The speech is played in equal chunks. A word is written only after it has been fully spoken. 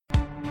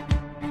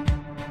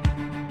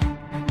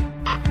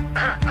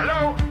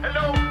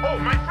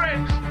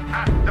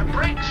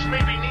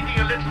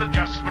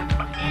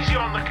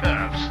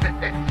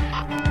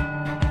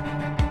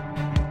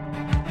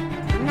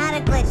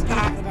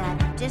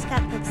just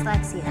got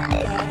dyslexia,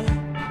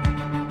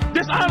 okay?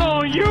 Dishonor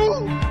on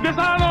you!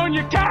 Dishonor on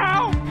your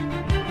cow!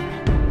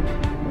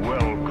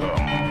 Welcome,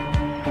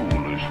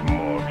 foolish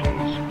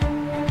mortals.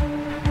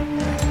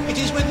 It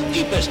is with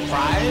deepest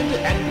pride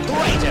and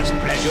greatest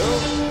pleasure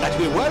that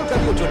we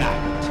welcome you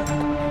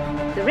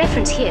tonight. The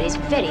reference here is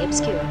very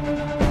obscure.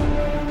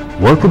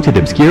 Welcome to the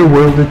Obscure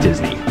World of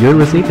Disney. You're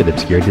listening to the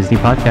Obscure Disney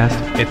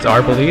Podcast. It's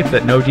our belief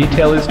that no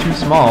detail is too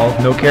small,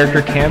 no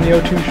character cameo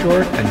too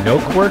short, and no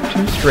quirk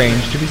too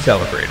strange to be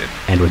celebrated.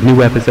 And with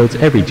new episodes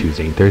every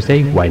Tuesday and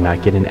Thursday, why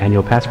not get an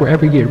annual pass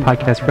wherever you get your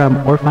podcast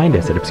from, or find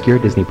us at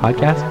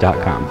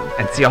obscuredisneypodcast.com.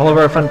 And see all of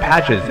our fun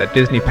patches at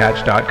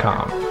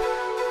disneypatch.com.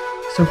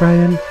 So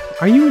Brian,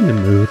 are you in the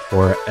mood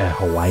for a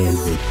Hawaiian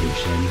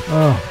vacation?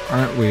 Oh,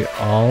 aren't we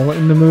all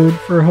in the mood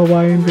for a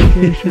Hawaiian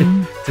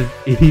vacation? Does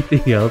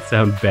anything else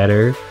sound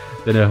better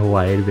than a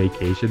Hawaiian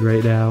vacation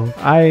right now?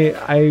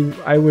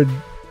 I would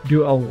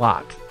do a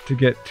lot to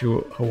get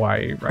to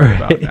Hawaii right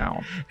about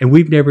now. And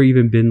we've never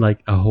even been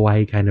like a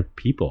Hawaii kind of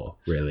people,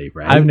 really,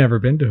 right? I've never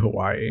been to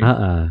Hawaii.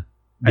 I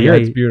hear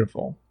it's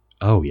beautiful.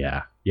 Oh,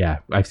 yeah. Yeah.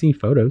 I've seen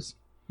photos.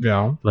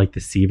 Yeah. Like the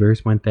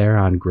Seavers went there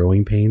on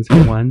growing pains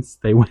for once.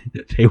 They went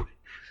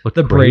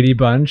the Brady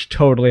Bunch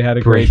totally had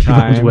a Brady great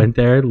time. Bunch went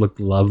there, looked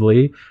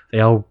lovely. They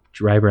all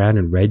drive around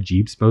in red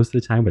Jeeps most of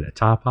the time with a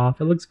top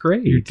off. It looks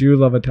great. You do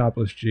love a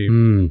topless Jeep.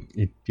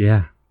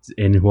 Yeah.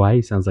 In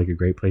Hawaii sounds like a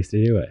great place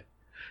to do it.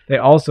 They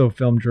also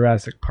filmed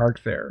Jurassic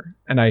Park there.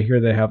 And I hear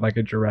they have like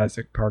a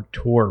Jurassic Park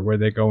tour where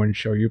they go and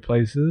show you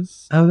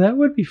places. Oh, that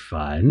would be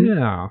fun.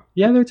 Yeah.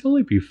 Yeah, that'd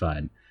totally be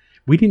fun.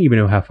 We didn't even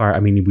know how far,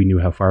 we knew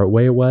how far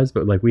away it was,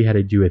 but like we had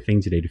to do a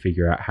thing today to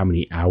figure out how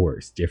many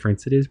hours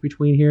difference it is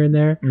between here and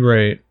there.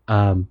 Right.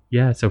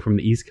 Yeah, so from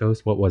the East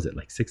Coast, what was it,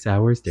 like 6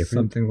 hours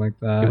different? Something like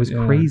that. It was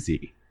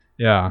crazy.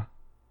 Yeah.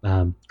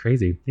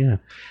 Crazy, yeah.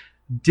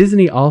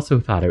 Disney also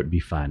thought it would be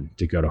fun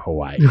to go to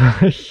Hawaii.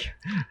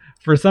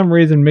 For some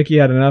reason, Mickey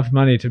had enough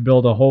money to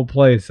build a whole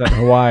place at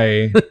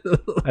Hawaii.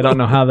 I don't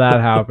know how that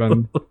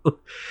happened.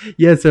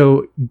 Yeah,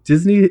 so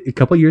Disney, a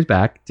couple years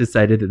back,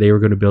 decided that they were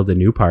going to build a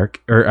new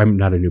park, or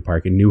not a new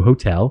park, a new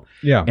hotel.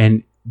 Yeah.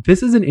 And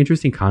this is an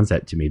interesting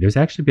concept to me. There's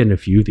actually been a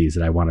few of these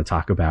that I want to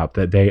talk about,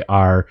 that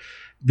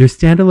they're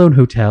standalone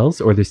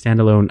hotels or they're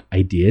standalone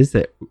ideas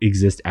that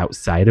exist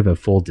outside of a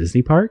full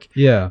Disney park.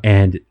 Yeah.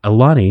 And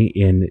Aulani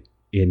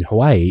in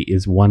Hawaii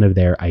is one of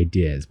their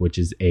ideas, which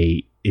is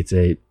it's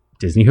a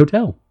Disney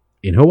hotel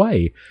in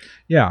Hawaii.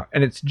 Yeah,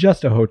 and it's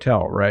just a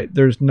hotel, right?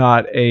 There's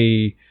not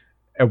a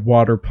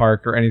water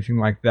park or anything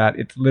like that.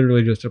 It's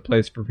literally just a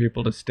place for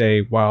people to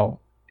stay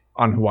while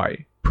on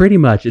Hawaii. Pretty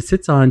much. It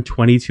sits on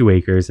 22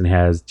 acres and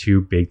has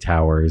two big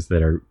towers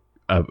that are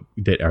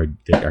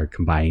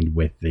combined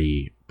with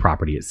the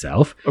property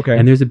itself. Okay.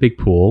 And there's a big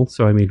pool.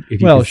 So if you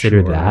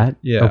consider that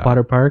a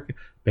water park,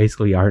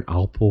 basically aren't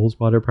all pools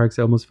water parks,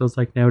 it almost feels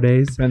like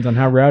nowadays. Depends on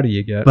how rowdy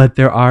you get. But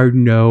there are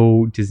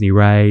no Disney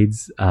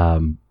rides.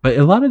 But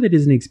a lot of the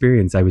Disney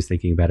experience I was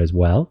thinking about as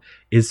well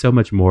is so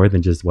much more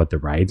than just what the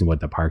rides and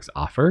what the parks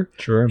offer.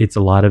 Sure. It's a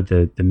lot of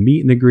the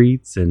meet and the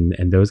greets and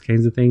those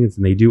kinds of things.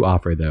 And they do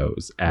offer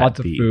those at lots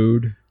of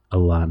food.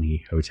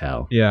 Aulani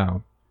Hotel. Yeah.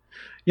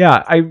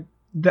 Yeah.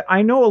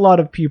 I know a lot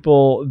of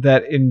people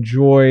that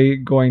enjoy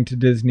going to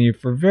Disney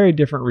for very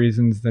different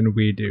reasons than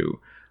we do.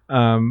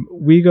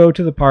 We go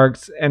to the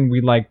parks and we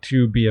like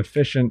to be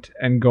efficient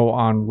and go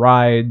on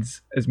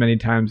rides as many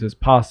times as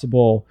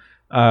possible.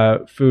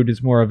 Food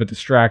is more of a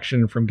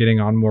distraction from getting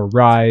on more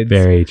rides.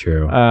 Very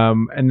true.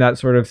 And that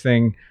sort of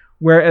thing.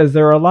 Whereas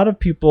there are a lot of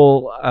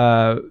people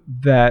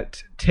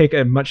that take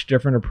a much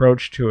different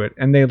approach to it,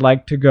 and they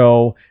like to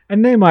go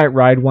and they might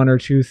ride one or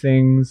two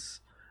things.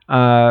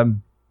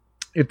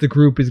 If the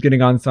group is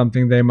getting on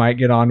something, they might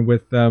get on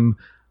with them.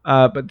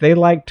 But they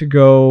like to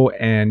go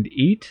and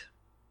eat.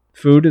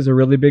 Food is a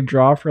really big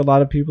draw for a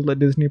lot of people at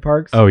Disney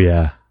parks. Oh,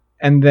 yeah.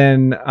 And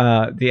then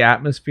the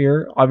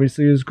atmosphere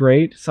obviously is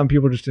great. Some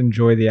people just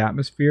enjoy the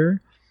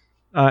atmosphere.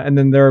 And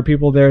then there are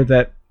people there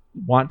that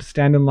want to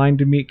stand in line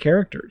to meet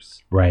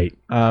characters. Right.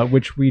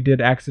 Which we did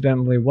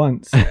accidentally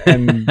once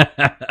and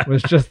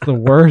was just the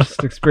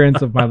worst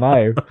experience of my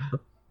life.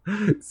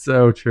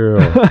 So true.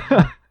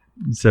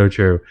 So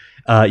true.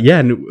 Yeah,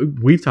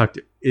 and we've talked,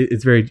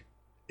 it's very,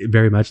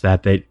 very much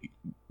that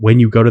when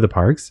you go to the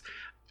parks,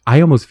 I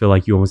almost feel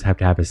like you almost have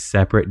to have a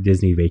separate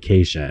Disney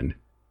vacation,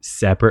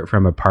 separate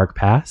from a park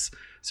pass,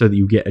 so that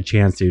you get a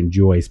chance to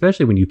enjoy,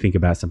 especially when you think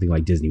about something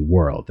like Disney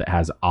World that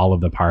has all of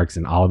the parks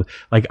and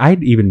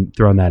I'd even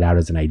thrown that out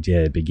as an idea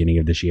at the beginning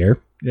of this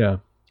year. Yeah.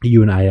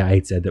 You and I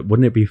had said that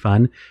wouldn't it be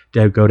fun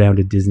to go down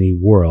to Disney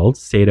World,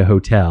 stay at a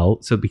hotel?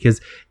 So because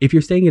if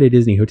you're staying at a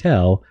Disney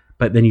hotel,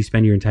 but then you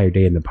spend your entire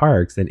day in the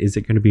parks, then is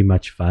it going to be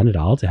much fun at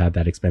all to have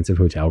that expensive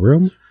hotel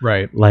room?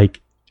 Right.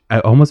 Like,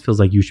 it almost feels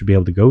like you should be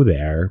able to go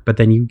there, but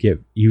then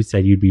you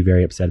said you'd be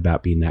very upset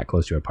about being that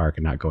close to a park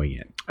and not going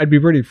in. I'd be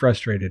pretty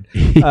frustrated.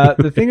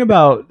 The thing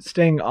about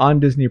staying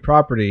on Disney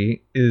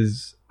property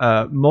is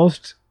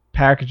most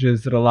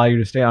packages that allow you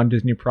to stay on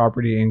Disney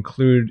property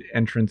include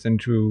entrance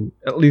into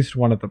at least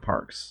one of the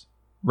parks.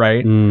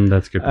 right?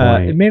 That's a good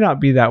point. It may not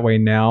be that way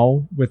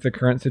now with the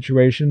current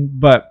situation,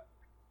 but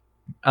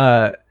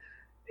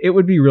it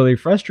would be really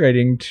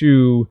frustrating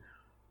to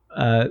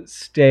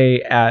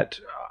stay at,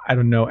 I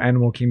don't know,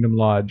 Animal Kingdom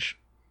Lodge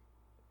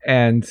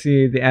and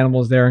see the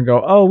animals there and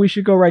go, oh, we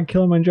should go ride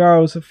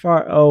Kilimanjaro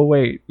Safari. Oh,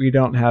 wait, we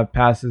don't have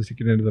passes to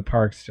get into the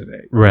parks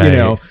today. Right. You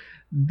know,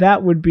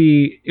 it would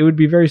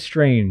be very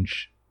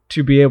strange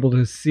to be able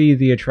to see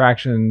the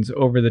attractions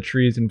over the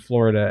trees in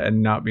Florida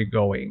and not be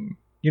going.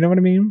 You know what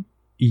I mean?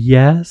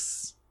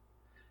 Yes,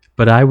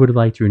 but I would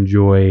like to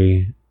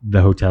enjoy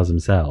the hotels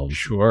themselves.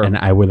 Sure. And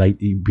I would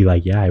be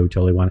like, yeah, I would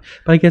totally want it.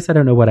 But I guess I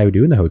don't know what I would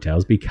do in the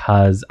hotels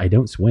because I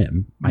don't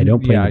swim. I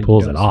don't play in the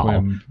pools at all.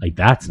 Swim. Like,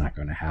 that's not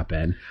going to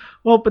happen.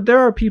 Well, but there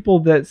are people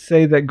that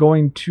say that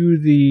going to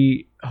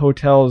the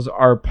hotels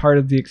are part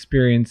of the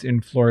experience in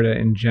Florida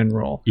in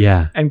general.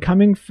 Yeah. And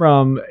coming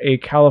from a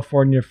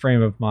California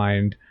frame of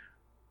mind,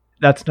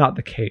 that's not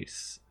the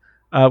case.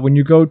 When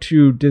you go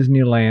to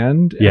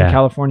Disneyland and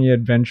California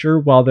Adventure,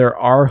 while there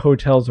are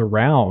hotels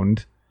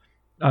around,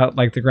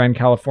 like the Grand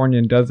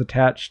Californian does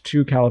attach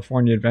to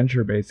California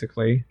Adventure, literally.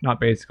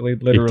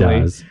 It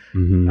does.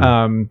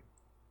 Mm-hmm.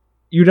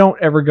 You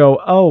don't ever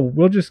go, oh,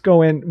 we'll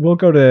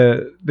go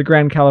to the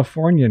Grand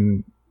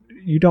Californian.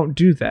 You don't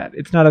do that.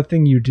 It's not a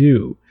thing you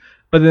do.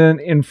 But then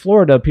in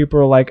Florida, people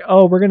are like,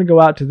 oh, we're going to go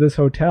out to this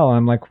hotel. And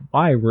I'm like,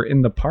 why? We're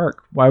in the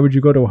park. Why would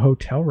you go to a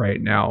hotel right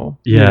now?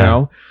 Yeah. You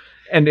know?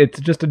 And it's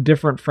just a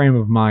different frame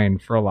of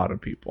mind for a lot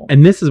of people.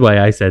 And this is why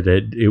I said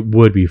that it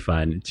would be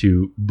fun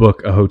to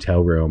book a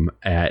hotel room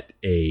at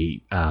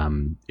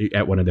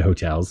one of the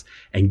hotels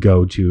and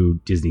go to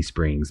Disney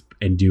Springs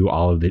and do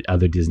all of the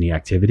other Disney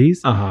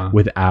activities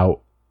without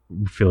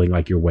feeling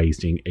like you're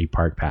wasting a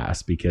park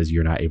pass because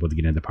you're not able to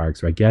get into the park.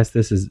 So I guess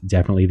this is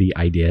definitely the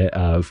idea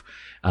of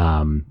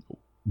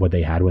what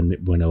they had when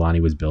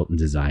Aulani was built and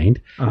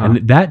designed.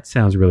 And that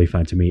sounds really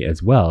fun to me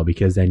as well,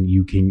 because then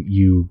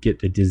you get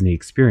the Disney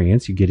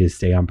experience, you get to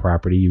stay on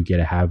property, you get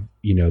to have,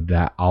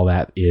 that all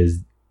that is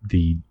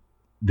the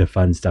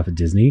fun stuff at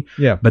Disney.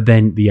 Yeah. But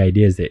then the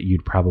idea is that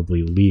you'd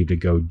probably leave to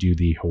go do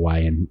the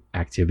Hawaiian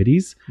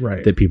activities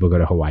that people go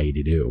to Hawaii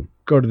to do.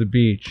 Go to the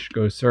beach,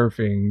 go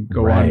surfing,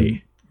 go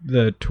on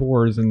the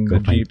tours and go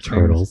the find Jeep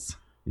turtles.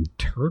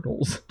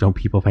 Turtles? Don't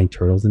people find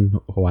turtles in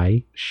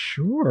Hawaii?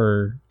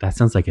 Sure. That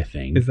sounds like a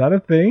thing. Is that a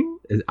thing?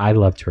 I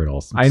love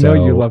turtles. I know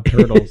you love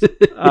turtles.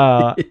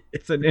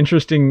 It's an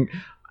interesting...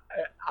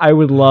 I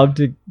would love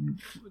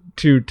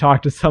to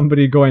talk to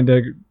somebody going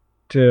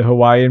to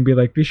Hawaii and be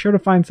like, be sure to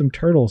find some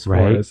turtles for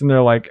us. And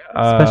they're like...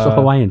 special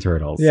Hawaiian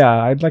turtles. Yeah,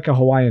 I'd like a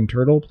Hawaiian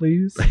turtle,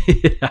 please.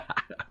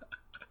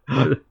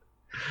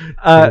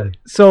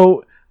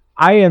 So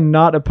I am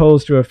not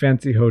opposed to a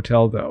fancy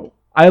hotel, though.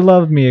 I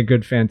love me a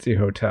good fancy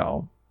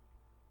hotel.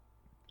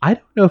 I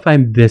don't know if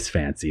I'm this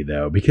fancy,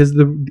 though, because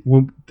the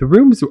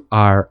rooms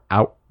are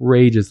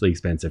outrageously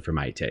expensive for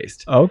my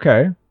taste.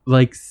 Okay.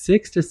 Like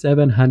 $600 to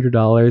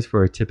 $700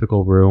 for a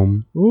typical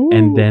room. Ooh.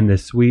 And then the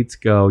suites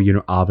go,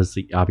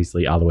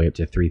 obviously all the way up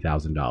to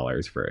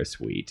 $3,000 for a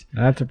suite.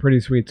 That's a pretty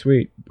sweet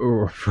suite.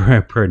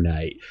 Per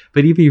night.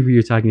 But even if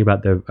you're talking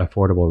about the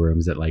affordable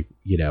rooms at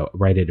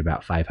right at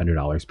about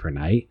 $500 per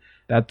night.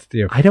 That's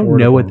the affordable I don't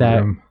know what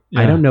that... room. Yeah.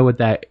 I don't know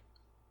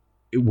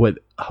what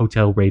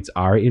hotel rates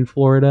are in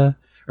Florida,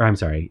 or I'm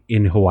sorry,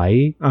 in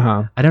Hawaii.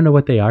 I don't know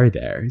what they are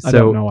there. So I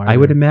don't know either. I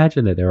would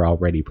imagine that they're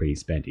already pretty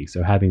spendy.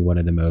 So having one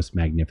of the most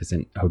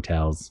magnificent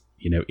hotels,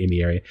 in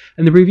the area,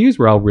 and the reviews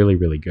were all really,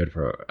 really good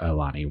for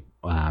Aulani.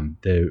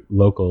 The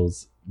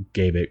locals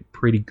gave it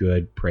pretty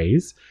good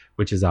praise,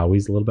 which is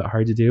always a little bit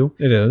hard to do.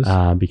 It is.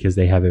 Because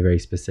they have a very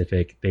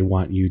specific, they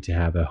want you to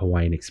have a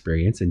Hawaiian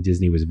experience, and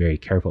Disney was very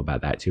careful about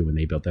that too when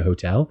they built the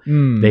hotel.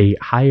 They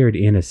hired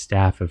in a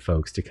staff of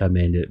folks to come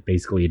in to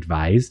basically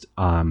advised,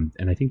 and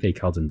I think they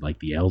called them like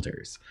the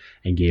elders,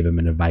 and gave them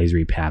an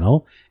advisory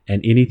panel,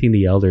 and anything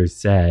the elders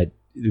said,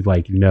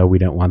 like, no, we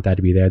don't want that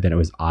to be there, then it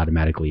was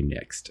automatically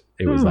nixed.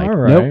 It was like,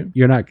 nope,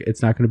 you're not,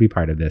 it's not going to be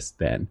part of this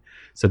then.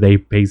 So they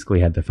basically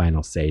had the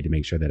final say to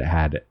make sure that it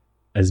had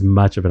as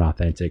much of an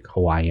authentic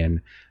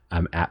Hawaiian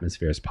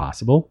atmosphere as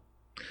possible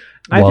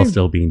while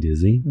still being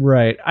Disney.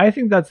 Right. I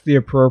think that's the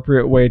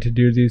appropriate way to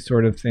do these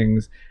sort of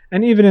things.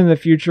 And even in the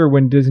future,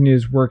 when Disney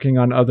is working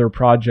on other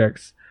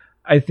projects,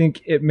 I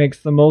think it makes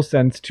the most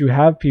sense to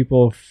have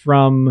people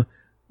from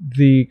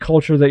the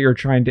culture that you're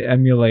trying to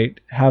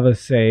emulate have a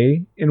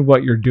say in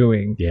what you're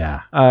doing.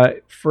 Yeah.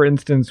 For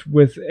instance,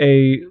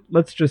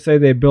 let's just say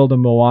they build a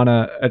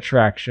Moana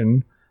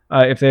attraction.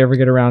 If they ever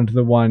get around to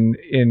the one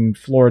in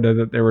Florida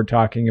that they were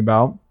talking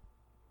about,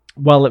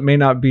 while it may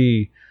not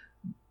be,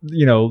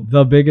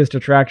 the biggest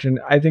attraction,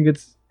 I think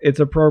it's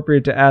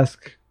appropriate to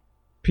ask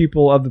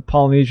people of the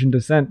Polynesian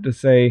descent to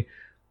say,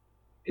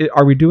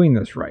 are we doing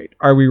this right?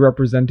 Are we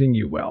representing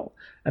you well?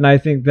 And I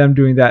think them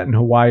doing that in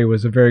Hawaii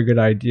was a very good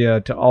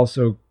idea to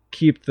also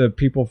keep the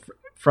people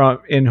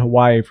in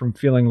Hawaii from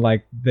feeling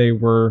like they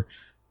were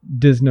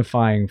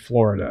Disneyfying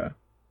Florida.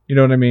 You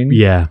know what I mean?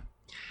 Yeah.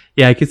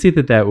 Yeah, I could see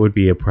that would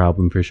be a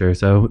problem for sure.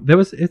 So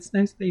it's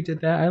nice they did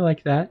that. I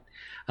like that.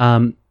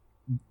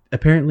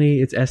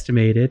 apparently it's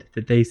estimated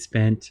that they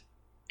spent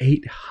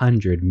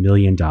 $800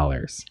 million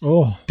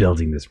Oh,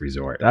 building this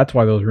resort. that's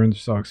why those rooms are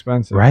so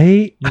expensive.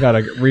 Right? You got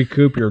to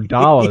recoup your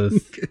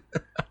dollars.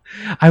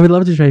 I would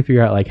love to try to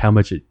figure out like how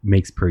much it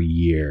makes per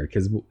year,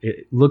 because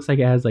it looks like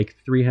it has like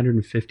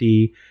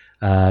 350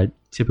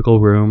 typical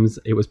rooms.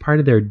 It was part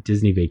of their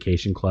Disney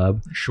Vacation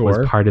Club. Sure.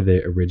 Was part of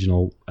the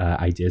original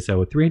idea.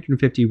 So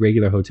 350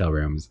 regular hotel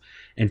rooms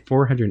and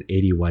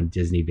 481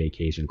 Disney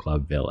Vacation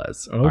Club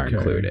villas are Okay.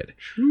 included.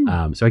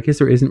 So I guess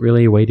there isn't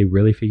really a way to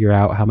really figure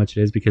out how much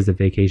it is, because the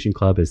Vacation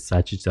Club is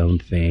such its own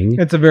thing.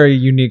 It's a very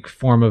unique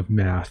form of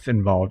math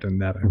involved in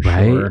that, I'm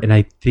Right. sure. And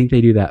I think they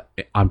do that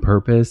on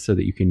purpose so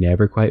that you can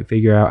never quite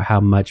figure out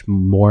how much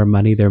more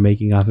money they're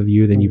making off of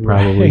you than you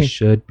probably Right.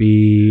 should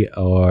be,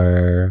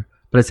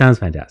 but it sounds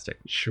fantastic.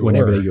 Sure.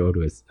 Whenever they go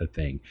to a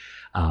thing.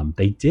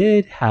 They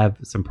did have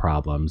some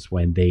problems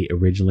when they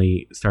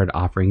originally started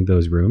offering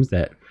those rooms,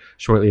 that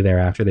shortly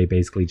thereafter, they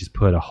basically just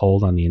put a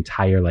hold on the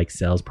entire like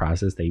sales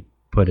process. They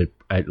put it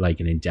at like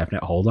an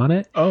indefinite hold on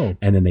it. Oh.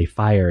 And then they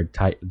fired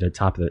the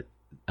top of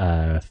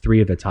the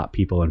 3 of the top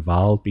people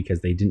involved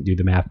because they didn't do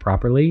the math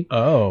properly.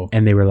 Oh.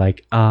 And they were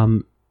like,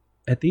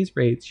 at these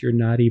rates, you're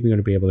not even going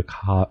to be able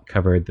to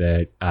cover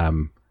the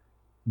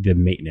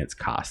maintenance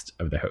cost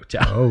of the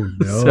hotel. Oh,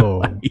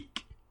 no.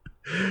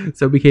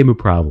 So it became a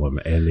problem,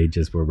 and they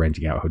just were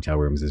renting out hotel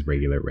rooms as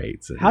regular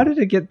rates. And How did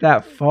it get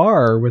that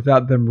far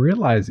without them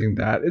realizing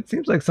that? It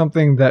seems like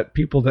something that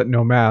people that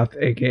know math,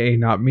 aka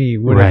not me,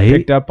 would Right? have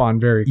picked up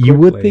on very quickly. you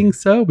would think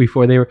so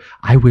before they were.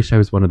 I wish I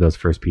was one of those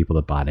first people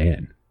that bought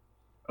in.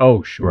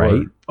 Oh, sure.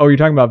 Right? Oh, you're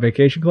talking about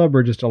Vacation Club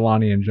or just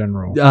Alani in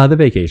general? The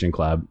Vacation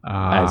Club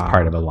as Ah,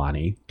 part of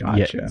Alani.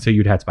 gotcha. So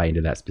you'd have to buy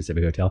into that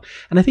specific hotel.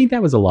 And I think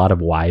that was a lot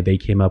of why they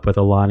came up with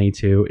Alani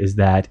too, is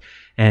that,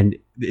 and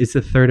it's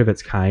a third of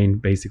its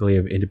kind basically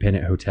of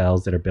independent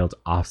hotels that are built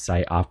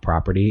off-site,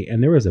 off-property.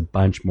 And there was a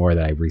bunch more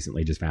that I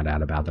recently just found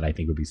out about that I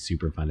think would be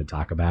super fun to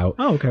talk about,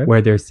 Oh, okay.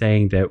 where they're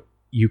saying that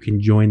you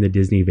can join the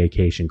Disney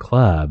Vacation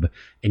Club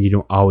and you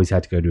don't always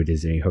have to go to a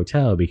Disney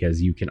hotel,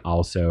 because you can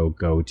also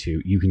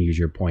you can use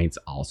your points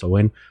also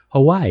in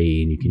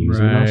Hawaii, and you can use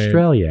them in Right.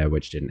 Australia,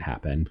 which didn't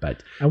happen.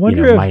 But I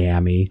wonder if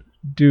Miami,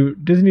 do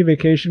Disney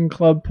Vacation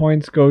Club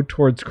points go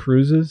towards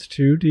cruises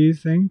too, do you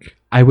think?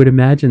 I would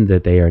imagine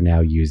that they are now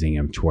using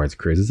them towards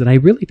cruises. And I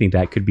really think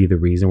that could be the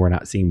reason we're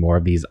not seeing more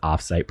of these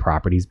offsite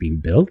properties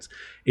being built,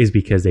 is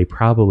because they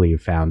probably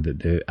found that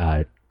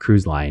the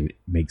cruise line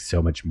makes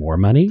so much more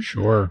money.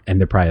 Sure.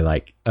 And they're probably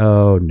like,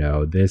 oh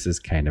no, this is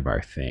kind of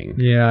our thing.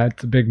 Yeah,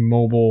 it's a big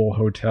mobile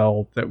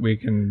hotel that we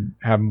can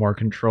have more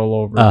control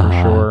over for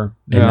Uh-huh. sure.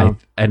 And, Yeah.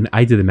 and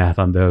I did the math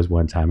on those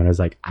one time, and I was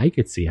like, I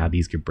could see how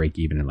these could break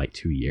even in like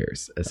 2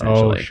 years, Oh,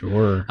 essentially.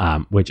 sure.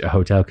 Which a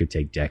hotel could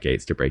take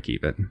decades to break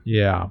even.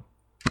 Yeah.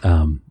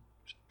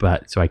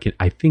 But so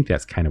I think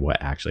that's kind of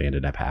what actually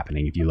ended up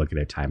happening if you look at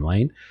their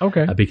timeline,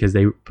 Okay. because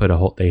they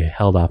they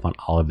held off on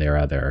all of their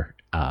other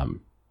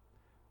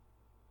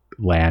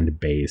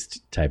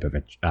land-based type of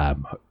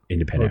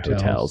independent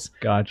hotels.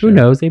 Gotcha. Who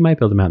knows? They might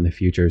build them out in the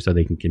future so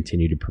they can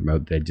continue to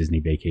promote the Disney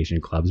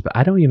Vacation Clubs. But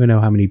I don't even know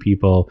how many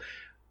people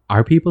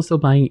still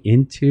buying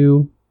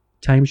into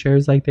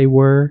timeshares like they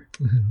were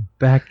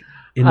back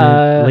in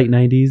the late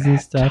 90s and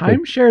stuff.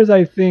 Timeshares,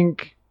 I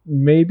think,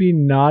 maybe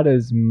not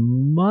as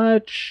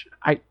much.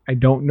 I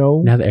don't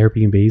know. Now the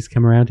Airbnbs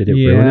come around, did it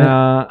ruin it?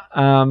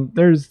 Yeah.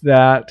 There's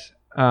that.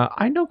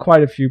 I know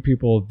quite a few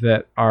people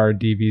that are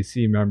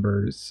DVC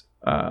members,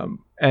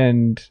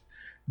 and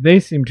they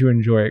seem to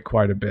enjoy it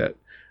quite a bit.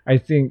 I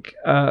think,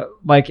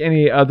 like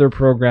any other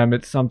program,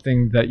 it's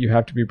something that you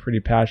have to be pretty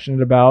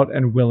passionate about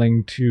and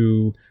willing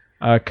to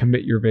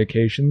commit your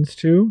vacations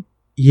to.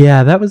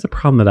 Yeah, that was the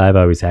problem that I've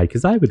always had,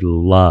 because I would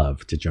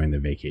love to join the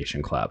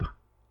Vacation Club.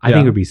 I Yeah.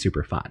 think it would be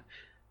super fun,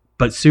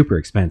 but super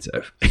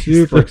expensive.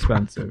 Super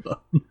expensive.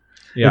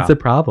 Yeah. It's a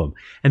problem.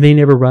 And they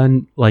never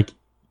run like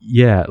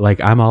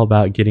I'm all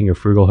about getting a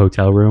frugal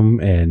hotel room,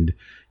 and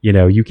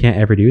you can't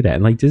ever do that.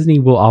 And like Disney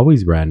will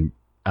always run,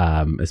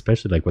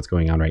 especially like what's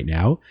going on right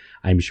now.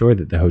 I'm sure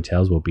that the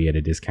hotels will be at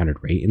a discounted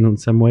rate in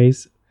some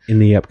ways in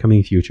the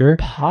upcoming future.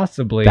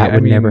 Possibly. That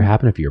would never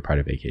happen if you were part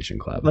of Vacation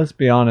Club. Let's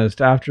be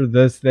honest. After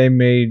this,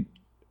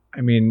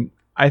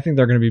 I think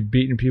they're going to be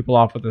beating people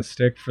off with a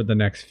stick for the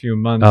next few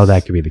months. Oh,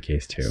 that could be the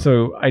case too.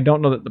 So I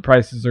don't know that the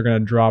prices are going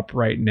to drop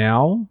right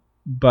now,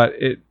 but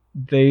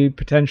they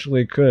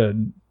potentially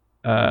could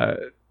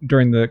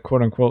during the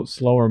quote unquote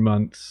slower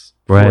months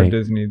for Right.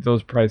 Disney.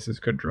 Those prices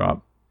could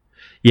drop.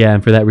 Yeah,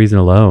 and for that reason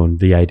alone,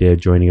 the idea of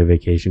joining a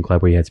vacation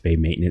club where you have to pay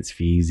maintenance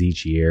fees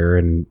each year,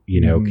 and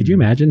could you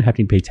imagine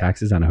having to pay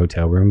taxes on a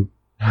hotel room,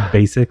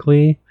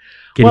 basically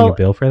getting a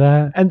bill for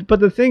that? But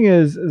the thing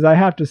is I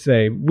have to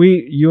say,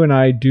 you and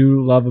I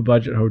do love a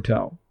budget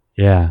hotel.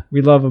 Yeah,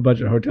 We love a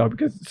budget hotel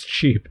because it's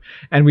cheap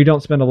and we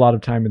don't spend a lot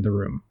of time in the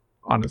room,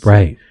 honestly.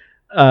 right.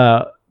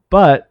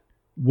 But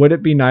would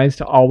it be nice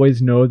to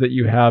always know that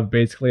you have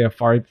basically a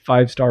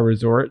 5-star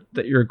resort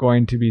that you're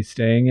going to be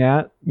staying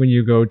at when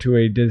you go to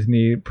a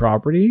Disney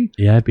property?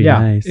 Yeah, it'd be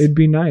nice. It'd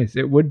be nice.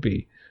 It would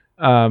be.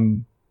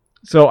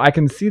 So I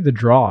can see the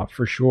draw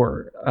for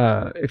sure.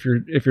 If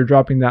you're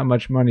dropping that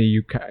much money,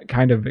 you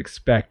kind of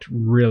expect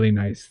really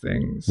nice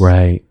things,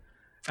 Right.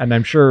 And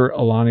I'm sure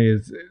Alani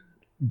is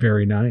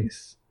very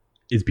nice.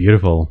 It's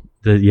beautiful.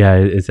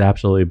 It's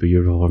absolutely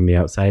beautiful from the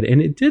outside.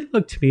 And it did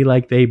look to me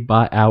like they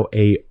bought out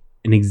an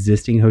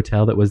existing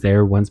hotel that was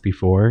there once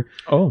before.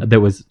 Oh, That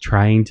was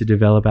trying to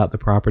develop out the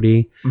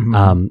property.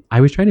 Mhm.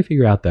 I was trying to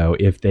figure out though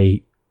if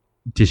they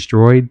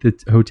destroyed the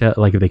hotel,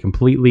 like if they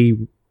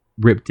completely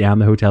ripped down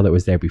the hotel that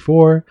was there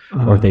before,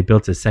 or if they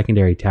built a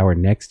secondary tower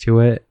next to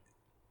it,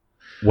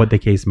 what the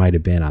case might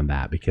have been on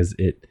that, because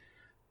it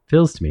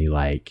feels to me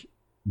like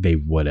they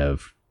would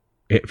have.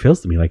 It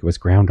feels to me like it was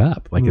ground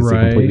up, like it's a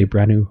completely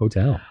brand new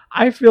hotel.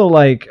 I feel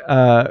like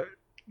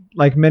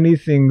many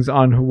things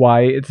on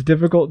Hawaii, it's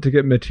difficult to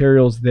get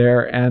materials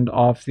there and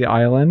off the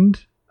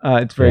island.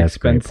 It's very That's a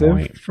great expensive,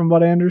 point. from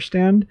what I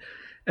understand.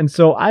 And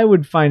so I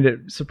would find it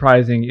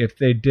surprising if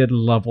they did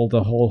level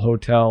the whole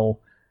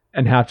hotel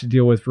and have to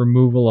deal with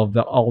removal of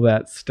all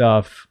that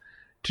stuff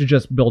to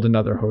just build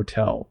another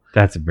hotel.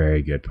 That's a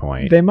very good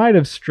point. They might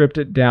have stripped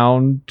it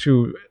down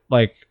to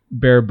like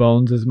bare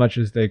bones as much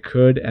as they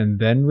could and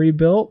then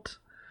rebuilt.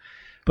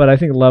 But I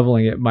think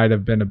leveling it might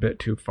have been a bit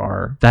too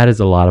far. That is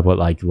a lot of what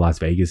like Las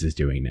Vegas is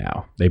doing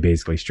now. They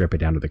basically strip it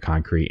down to the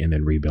concrete and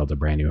then rebuild a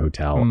brand new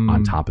hotel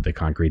on top of the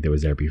concrete that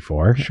was there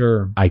before.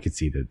 Sure. I could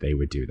see that they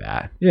would do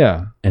that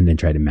Yeah. and then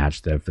try to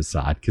match the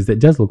facade, because it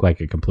does look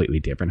like a completely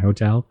different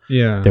hotel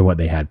Yeah. than what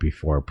they had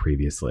before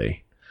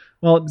previously.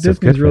 Well, So Disney's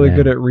good for really them.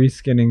 good at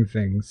reskinning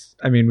things.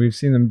 I mean, we've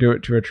seen them do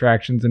it to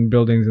attractions and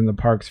buildings in the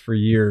parks for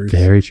years.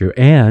 Very true.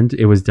 And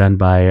it was done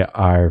by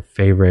our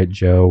favorite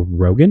Joe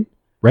Rogan,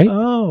 right?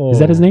 Oh. Is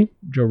that his name?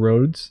 Joe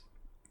Rhodes?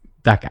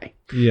 That guy.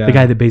 Yeah. The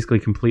guy that basically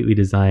completely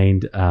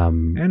designed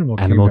Animal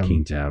Kingdom.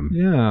 Kingdom.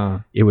 Yeah.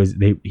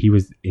 He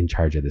was in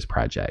charge of this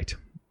project.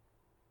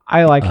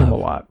 I like him a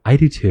lot. I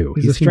do too.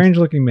 He's He a seems- strange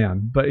looking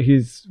man, but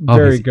he's Oh,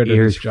 very his good at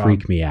ears his job.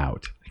 freak me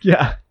out.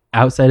 Yeah.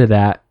 Outside of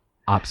that,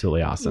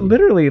 absolutely awesome.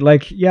 Literally,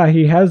 like, yeah,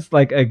 he has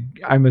like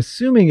I'm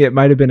assuming it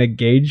might have been a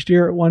gauged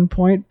ear at one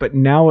point, but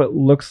now it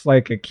looks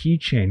like a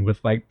keychain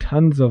with like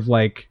tons of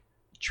like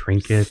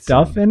Trinkets,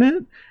 stuff and in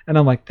it. And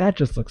I'm like, that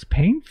just looks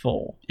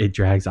painful. it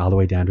drags all the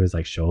way down to his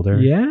like shoulder.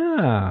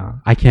 Yeah.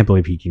 I can't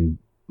believe he can.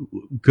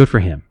 Good for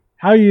him.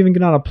 How do you even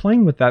get on a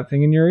plane with that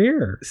thing in your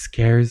ear?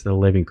 Scares the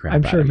living crap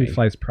I'm out sure of he me.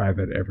 flies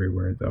private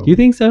everywhere, though. Do you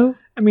think so?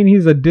 I mean,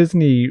 he's a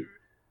Disney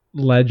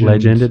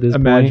legend at this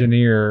point?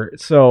 Imagineer,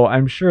 so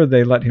I'm sure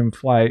they let him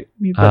fly.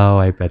 But Oh,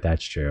 I bet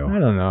that's true. I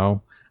don't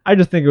know. I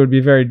just think it would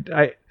be very.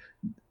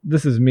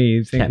 This is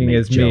me thinking make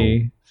as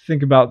me.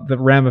 Think about the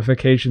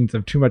ramifications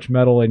of too much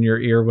metal in your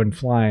ear when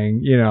flying.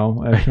 You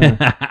know.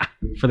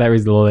 For that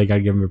reason, they gotta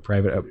give him a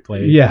private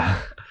plane.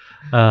 Yeah.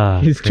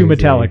 He's too crazy.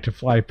 metallic to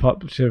fly.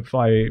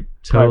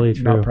 Totally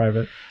true. Not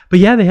private. But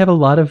yeah, they have a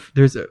lot of.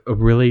 There's a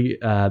really.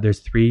 There's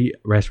 3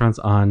 restaurants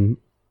on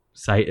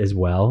site as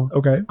well.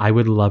 Okay. I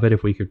would love it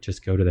if we could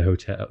just go to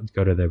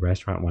the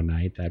restaurant one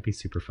night. That'd be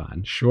super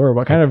fun. Sure.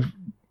 What kind of?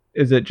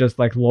 Is it just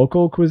like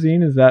local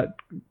cuisine? Is that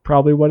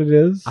probably what it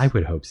is? I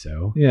would hope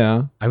so.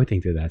 Yeah. I would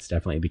think that that's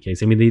definitely the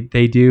case. I mean,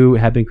 they do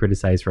have been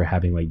criticized for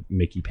having like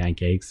Mickey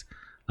pancakes,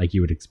 like you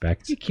would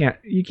expect. You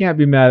can't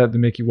be mad at the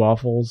Mickey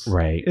waffles.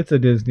 Right. It's a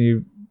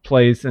Disney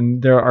place,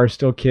 and there are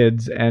still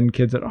kids and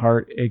kids at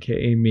heart,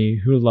 aka me,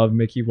 who love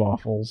Mickey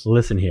waffles.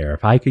 Listen here,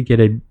 if I could get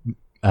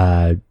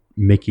a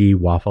Mickey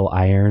waffle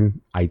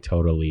iron,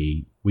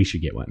 we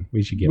should get one.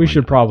 We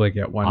should probably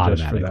get one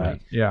just for that.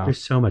 automatically. Yeah. They're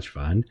so much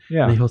fun.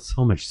 Yeah. And they hold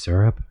so much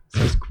syrup.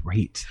 So it's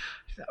great.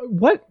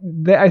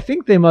 I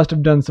think they must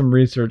have done some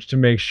research to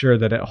make sure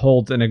that it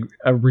holds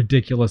a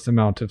ridiculous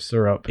amount of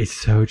syrup. It's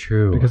so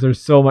true. Because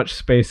there's so much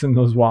space in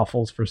those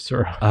waffles for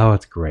syrup. Oh,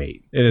 it's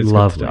great. It is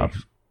lovely good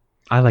stuff.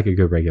 I like a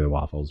good regular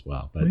waffle as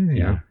well, but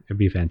Yeah. it'd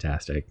be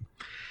fantastic.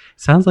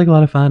 Sounds like a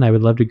lot of fun. I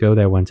would love to go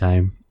there one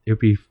time. It'd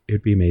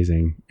be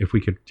amazing if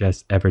we could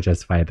just ever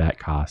justify that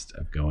cost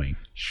of going.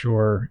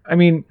 Sure. I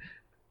mean,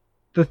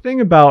 the thing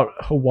about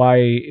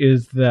Hawaii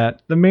is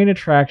that the main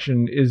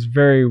attraction is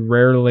very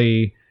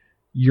rarely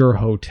your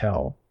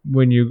hotel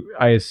when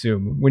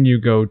you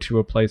go to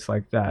a place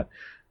like that.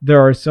 There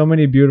are so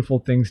many beautiful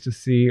things to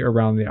see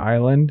around the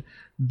island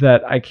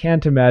that I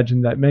can't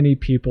imagine that many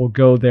people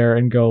go there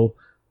and go,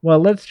 well,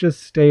 let's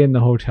just stay in the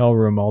hotel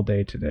room all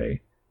day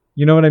today.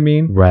 You know what I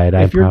mean? Right.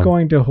 If you're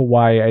going to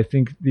Hawaii, I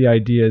think the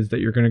idea is that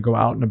you're going to go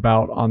out and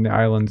about on the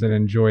islands and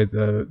enjoy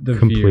the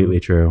completely view.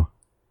 true.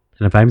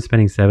 And if I'm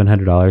spending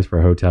 $700 for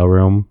a hotel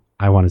room,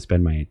 I want to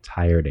spend my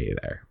entire day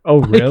there.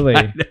 Oh, really?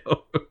 I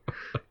know.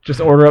 Just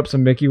order up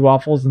some Mickey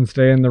waffles and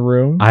stay in the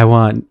room? I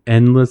want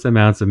endless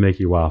amounts of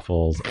Mickey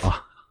waffles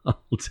all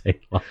day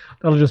long.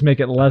 That'll just make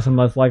it less and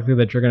less likely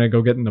that you're going to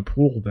go get in the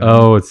pool then.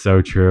 Oh, it's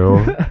so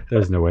true.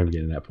 There's no way I'm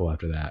getting in that pool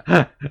after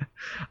that.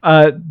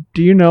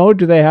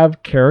 Do they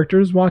have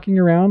characters walking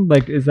around?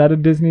 Like, is that a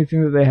Disney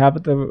thing that they have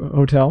at the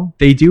hotel?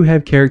 They do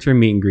have character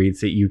meet and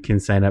greets that you can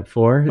sign up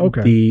for.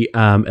 Okay. The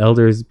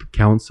Elders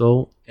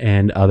Council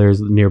and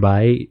others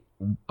nearby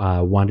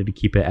wanted to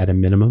keep it at a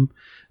minimum.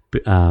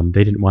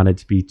 They didn't want it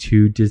to be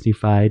too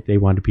Disney-fied. They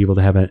wanted people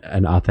to have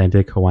an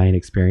authentic Hawaiian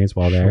experience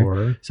while there.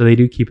 Sure. So they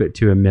do keep it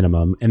to a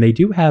minimum. And they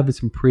do have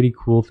some pretty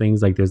cool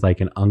things. Like there's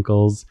like an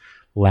uncle's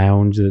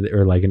lounge,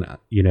 or like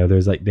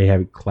there's like they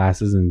have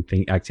classes and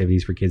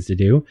activities for kids to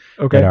do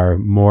that are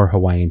more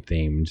Hawaiian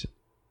themed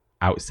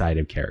outside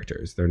of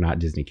characters. They're not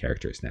Disney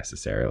characters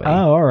necessarily.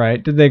 Oh, all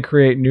right. Did they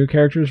create new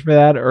characters for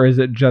that, or is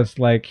it just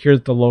like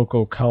here's the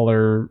local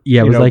color?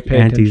 Yeah, it was like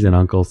aunties and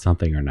uncles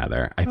something or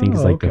another. I think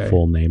it's like the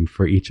full name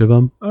for each of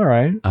them. All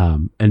right.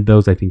 And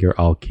those I think are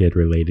all kid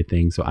related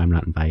things, so I'm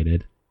not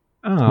invited.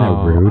 Oh, Isn't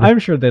that rude? I'm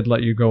sure they'd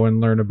let you go and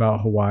learn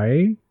about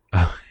Hawaii.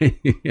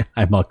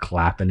 I'm all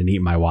clapping and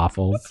eating my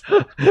waffles.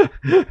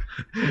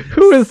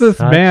 Who is this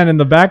man in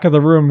the back of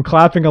the room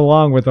clapping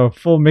along with a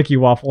full Mickey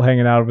waffle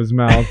hanging out of his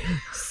mouth?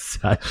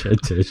 Such a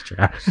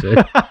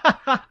distraction.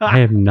 I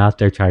am not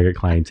their target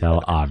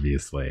clientele,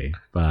 obviously,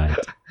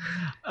 but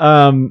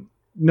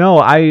no,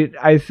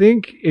 I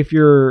think if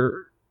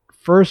your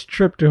first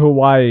trip to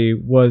Hawaii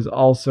was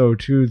also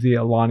to the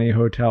Aulani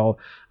Hotel,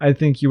 I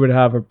think you would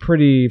have a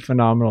pretty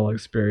phenomenal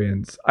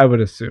experience, I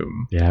would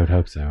assume. Yeah, I would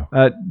hope so.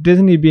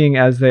 Disney, being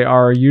as they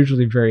are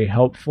usually very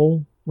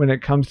helpful when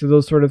it comes to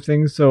those sort of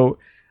things, so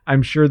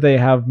I'm sure they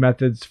have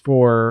methods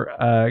for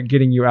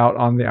getting you out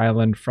on the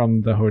island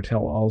from the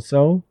hotel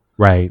also.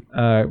 Right.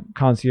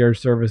 Concierge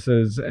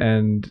services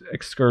and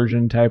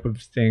excursion type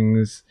of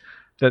things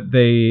that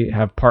they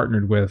have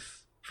partnered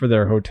with for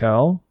their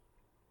hotel.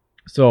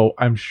 So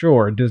I'm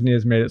sure Disney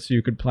has made it so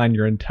you could plan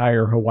your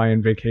entire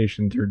Hawaiian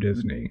vacation through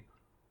Disney.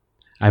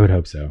 I would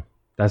hope so.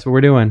 That's what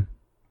we're doing.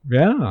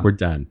 Yeah. We're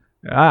done.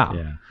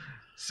 Yeah.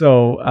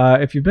 So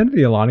if you've been to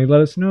the Aulani,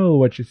 let us know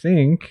what you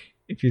think.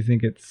 If you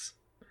think it's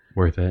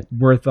worth it,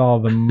 worth all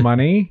the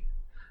money.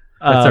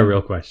 That's a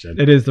real question.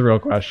 It is the real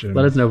question.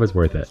 Let us know if it's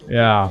worth it.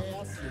 Yeah.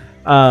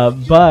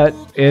 But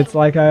it's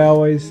like I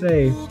always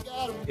say,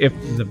 if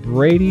the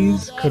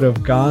Bradys could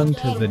have gone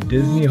to the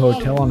Disney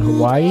Hotel on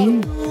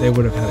Hawaii, they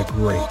would have had a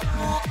great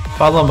time.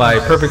 Follow my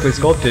perfectly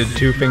sculpted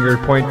two-fingered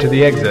point to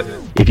the exit.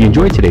 If you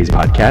enjoyed today's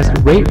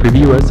podcast, rate,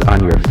 review us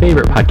on your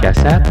favorite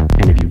podcast app.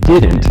 And if you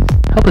didn't,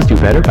 help us do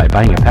better by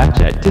buying a patch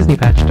at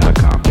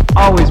DisneyPatch.com.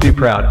 Always be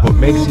proud of what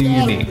makes you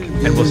unique,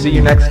 and we'll see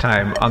you next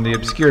time on the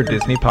Obscure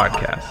Disney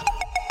Podcast.